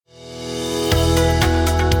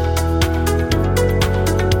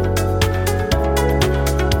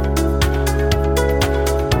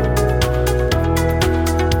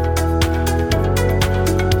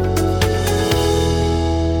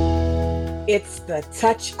It's the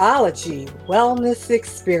Touchology Wellness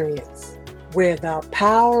Experience, where the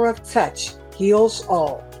power of touch heals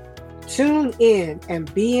all. Tune in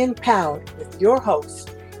and be empowered with your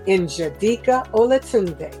host, Njadika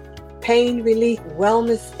Olatunde, pain relief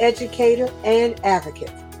wellness educator and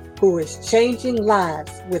advocate, who is changing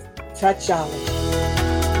lives with Touchology.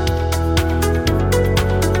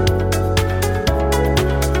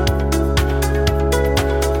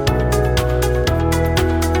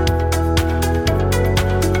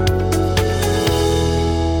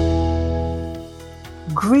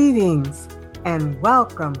 Greetings and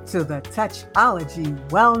welcome to the Touchology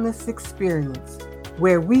Wellness Experience,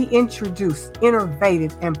 where we introduce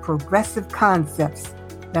innovative and progressive concepts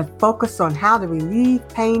that focus on how to relieve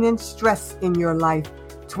pain and stress in your life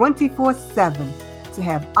 24/7 to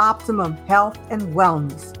have optimum health and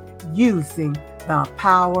wellness using the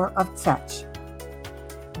power of touch.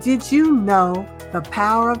 Did you know the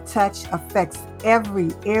power of touch affects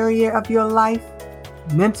every area of your life,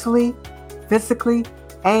 mentally, physically,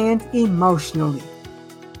 and emotionally?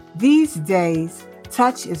 These days,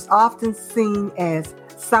 touch is often seen as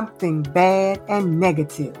something bad and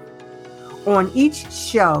negative. On each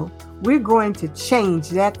show, we're going to change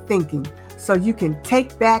that thinking so you can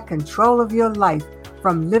take back control of your life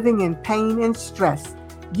from living in pain and stress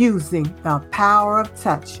using the power of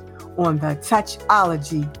touch on the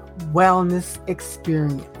Touchology Wellness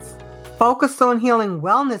Experience. Focus on Healing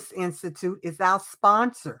Wellness Institute is our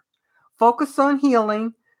sponsor. Focus on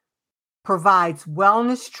Healing provides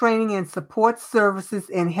wellness training and support services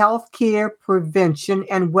in healthcare prevention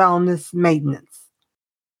and wellness maintenance.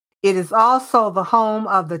 It is also the home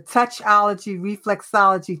of the Touchology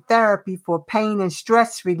Reflexology Therapy for pain and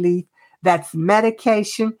stress relief that's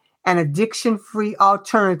medication and addiction-free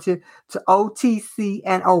alternative to OTC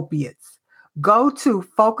and opiates. Go to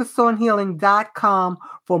focusonhealing.com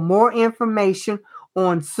for more information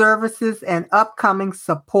on services and upcoming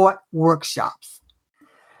support workshops.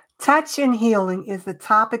 Touch and healing is the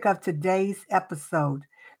topic of today's episode.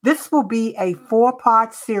 This will be a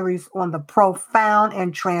 4-part series on the profound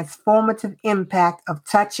and transformative impact of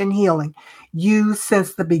touch and healing used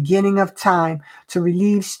since the beginning of time to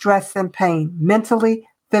relieve stress and pain mentally,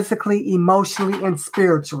 physically, emotionally, and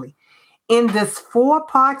spiritually. In this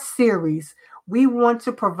 4-part series, we want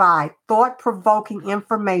to provide thought-provoking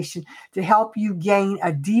information to help you gain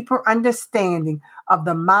a deeper understanding of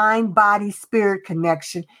the mind-body-spirit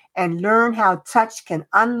connection and learn how touch can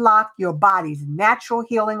unlock your body's natural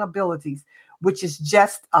healing abilities, which is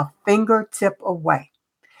just a fingertip away.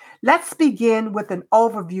 Let's begin with an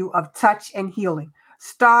overview of touch and healing,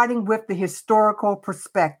 starting with the historical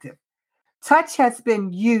perspective. Touch has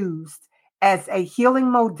been used as a healing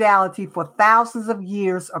modality for thousands of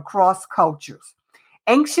years across cultures.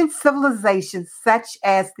 Ancient civilizations such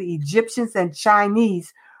as the Egyptians and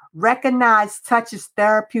Chinese recognized touch's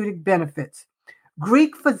therapeutic benefits.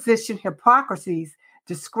 Greek physician Hippocrates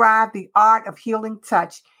described the art of healing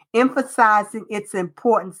touch, emphasizing its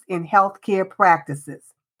importance in healthcare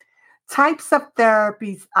practices. Types of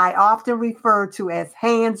therapies I often refer to as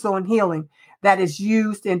hands-on healing that is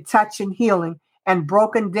used in touch and healing and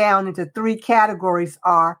broken down into 3 categories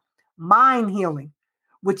are mind healing,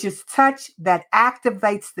 which is touch that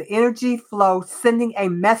activates the energy flow, sending a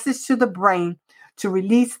message to the brain to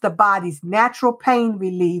release the body's natural pain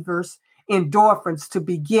relievers, endorphins, to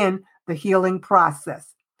begin the healing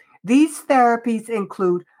process. These therapies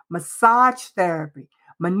include massage therapy,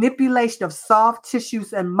 manipulation of soft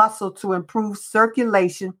tissues and muscle to improve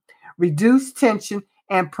circulation, reduce tension,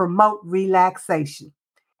 and promote relaxation.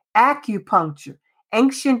 Acupuncture,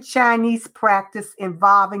 ancient Chinese practice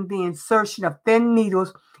involving the insertion of thin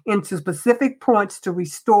needles into specific points to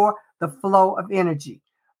restore the flow of energy.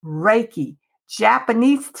 Reiki,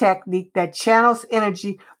 Japanese technique that channels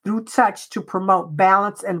energy through touch to promote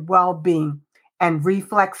balance and well-being. And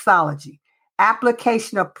reflexology,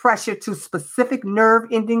 application of pressure to specific nerve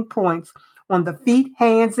ending points on the feet,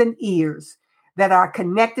 hands, and ears that are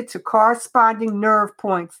connected to corresponding nerve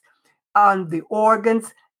points on the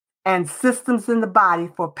organs and systems in the body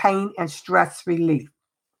for pain and stress relief.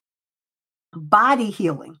 Body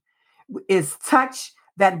healing is touch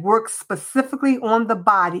that works specifically on the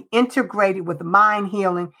body, integrated with mind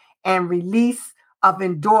healing and release of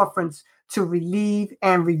endorphins to relieve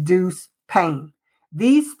and reduce pain.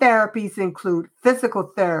 These therapies include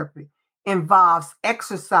physical therapy, involves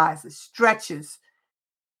exercises, stretches,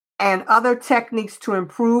 and other techniques to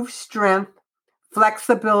improve strength,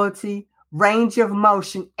 flexibility, range of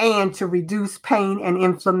motion, and to reduce pain and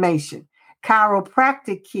inflammation.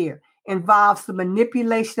 Chiropractic care involves the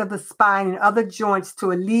manipulation of the spine and other joints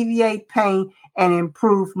to alleviate pain and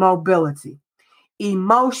improve mobility.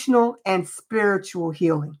 emotional, and spiritual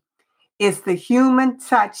healing. It's the human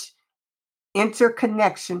touch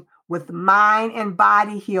interconnection with mind and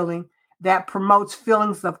body healing that promotes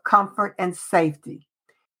feelings of comfort and safety.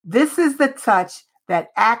 This is the touch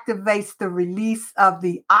that activates the release of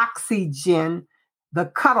the oxygen, the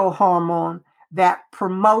cuddle hormone that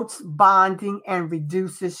promotes bonding and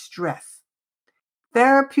reduces stress.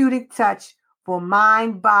 Therapeutic touch for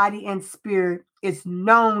mind, body, and spirit is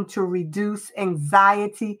known to reduce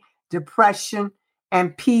anxiety, depression,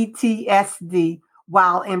 and PTSD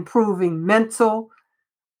while improving mental,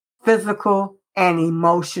 physical, and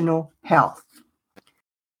emotional health.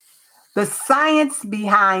 The science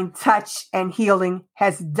behind touch and healing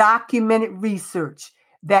has documented research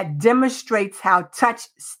that demonstrates how touch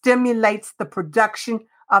stimulates the production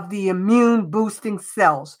of the immune boosting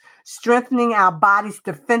cells, strengthening our body's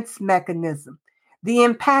defense mechanism. The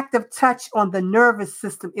impact of touch on the nervous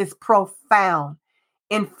system is profound,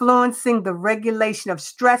 influencing the regulation of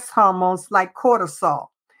stress hormones like cortisol.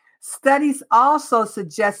 Studies also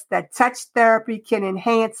suggest that touch therapy can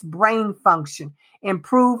enhance brain function,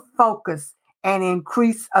 improve focus, and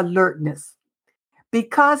increase alertness.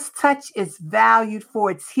 Because touch is valued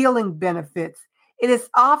for its healing benefits, it is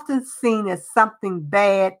often seen as something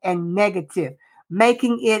bad and negative,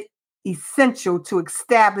 making it essential to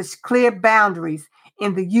establish clear boundaries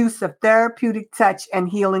in the use of therapeutic touch and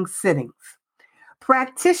healing settings.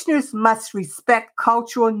 Practitioners must respect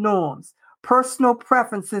cultural norms, personal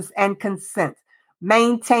preferences, and consent,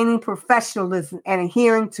 maintaining professionalism and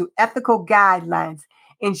adhering to ethical guidelines,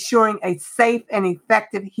 ensuring a safe and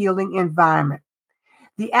effective healing environment.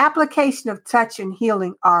 The application of touch and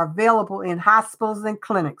healing are available in hospitals and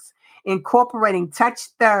clinics, incorporating touch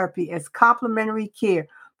therapy as complementary care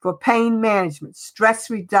for pain management, stress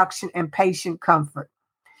reduction, and patient comfort.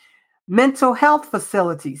 Mental health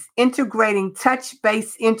facilities, integrating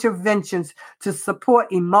touch-based interventions to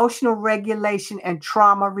support emotional regulation and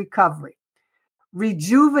trauma recovery.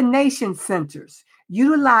 Rejuvenation centers,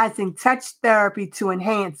 utilizing touch therapy to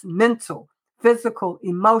enhance mental, physical,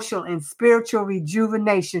 emotional, and spiritual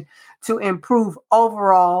rejuvenation to improve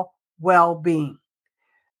overall well-being.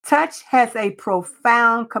 Touch has a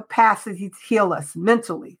profound capacity to heal us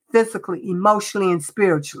mentally, physically, emotionally, and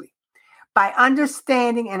spiritually. By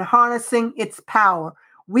understanding and harnessing its power,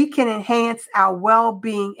 we can enhance our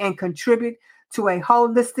well-being and contribute to a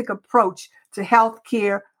holistic approach to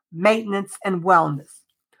healthcare, maintenance, and wellness.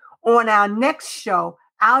 On our next show,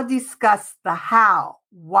 I'll discuss the how,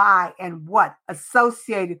 why, and what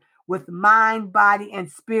associated with mind, body, and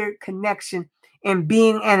spirit connection in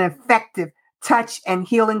being an effective touch and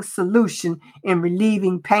healing solution in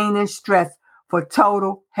relieving pain and stress for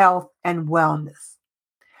total health and wellness.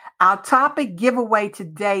 Our topic giveaway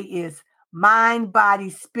today is Mind,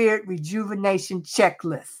 Body, Spirit Rejuvenation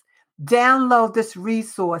Checklist. Download this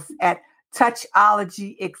resource at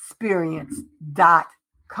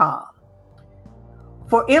touchologyexperience.com.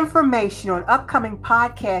 For information on upcoming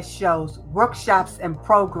podcast shows, workshops, and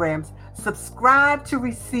programs, subscribe to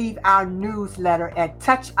receive our newsletter at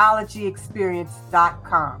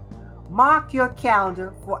touchologyexperience.com. Mark your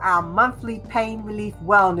calendar for our monthly Pain Relief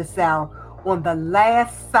Wellness Hour on the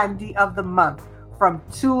last Sunday of the month from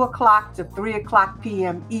 2 o'clock to 3 o'clock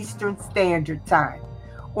p.m. Eastern Standard Time.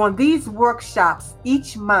 On these workshops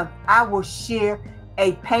each month, I will share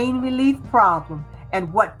a pain relief problem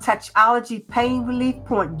and what Touchology pain relief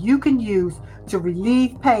point you can use to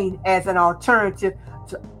relieve pain as an alternative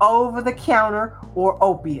to over-the-counter or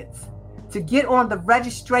opiates. To get on the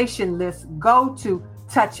registration list, go to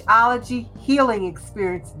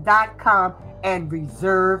touchologyhealingexperience.com and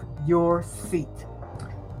reserve your seat.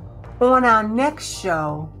 On our next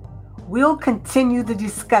show, we'll continue the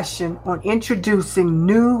discussion on introducing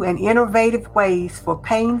new and innovative ways for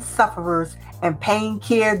pain sufferers and pain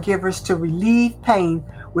caregivers to relieve pain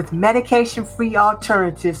with medication-free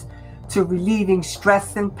alternatives to relieving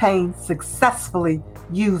stress and pain successfully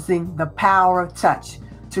using the power of touch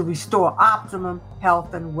to restore optimum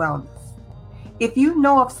health and wellness. If you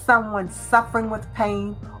know of someone suffering with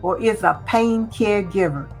pain or is a pain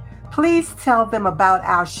caregiver, please tell them about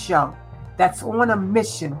our show that's on a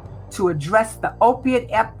mission to address the opiate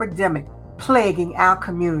epidemic plaguing our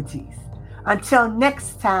communities. Until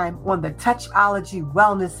next time on the Touchology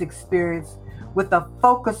Wellness Experience, with a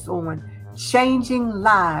focus on changing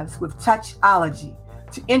lives with Touchology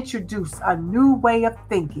to introduce a new way of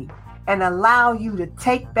thinking and allow you to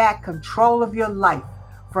take back control of your life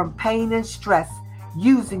from pain and stress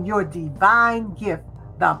using your divine gift,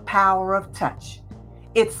 the power of touch.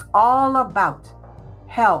 It's all about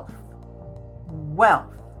health,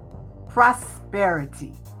 wealth,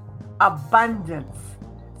 prosperity, abundance,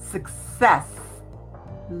 success,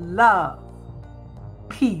 love,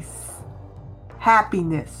 peace,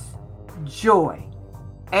 happiness, joy,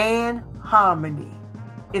 and harmony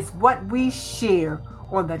is what we share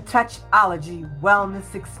on the Touchology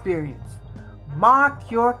Wellness Experience. Mark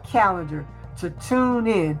your calendar to tune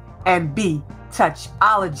in and be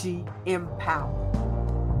Touchology empowered.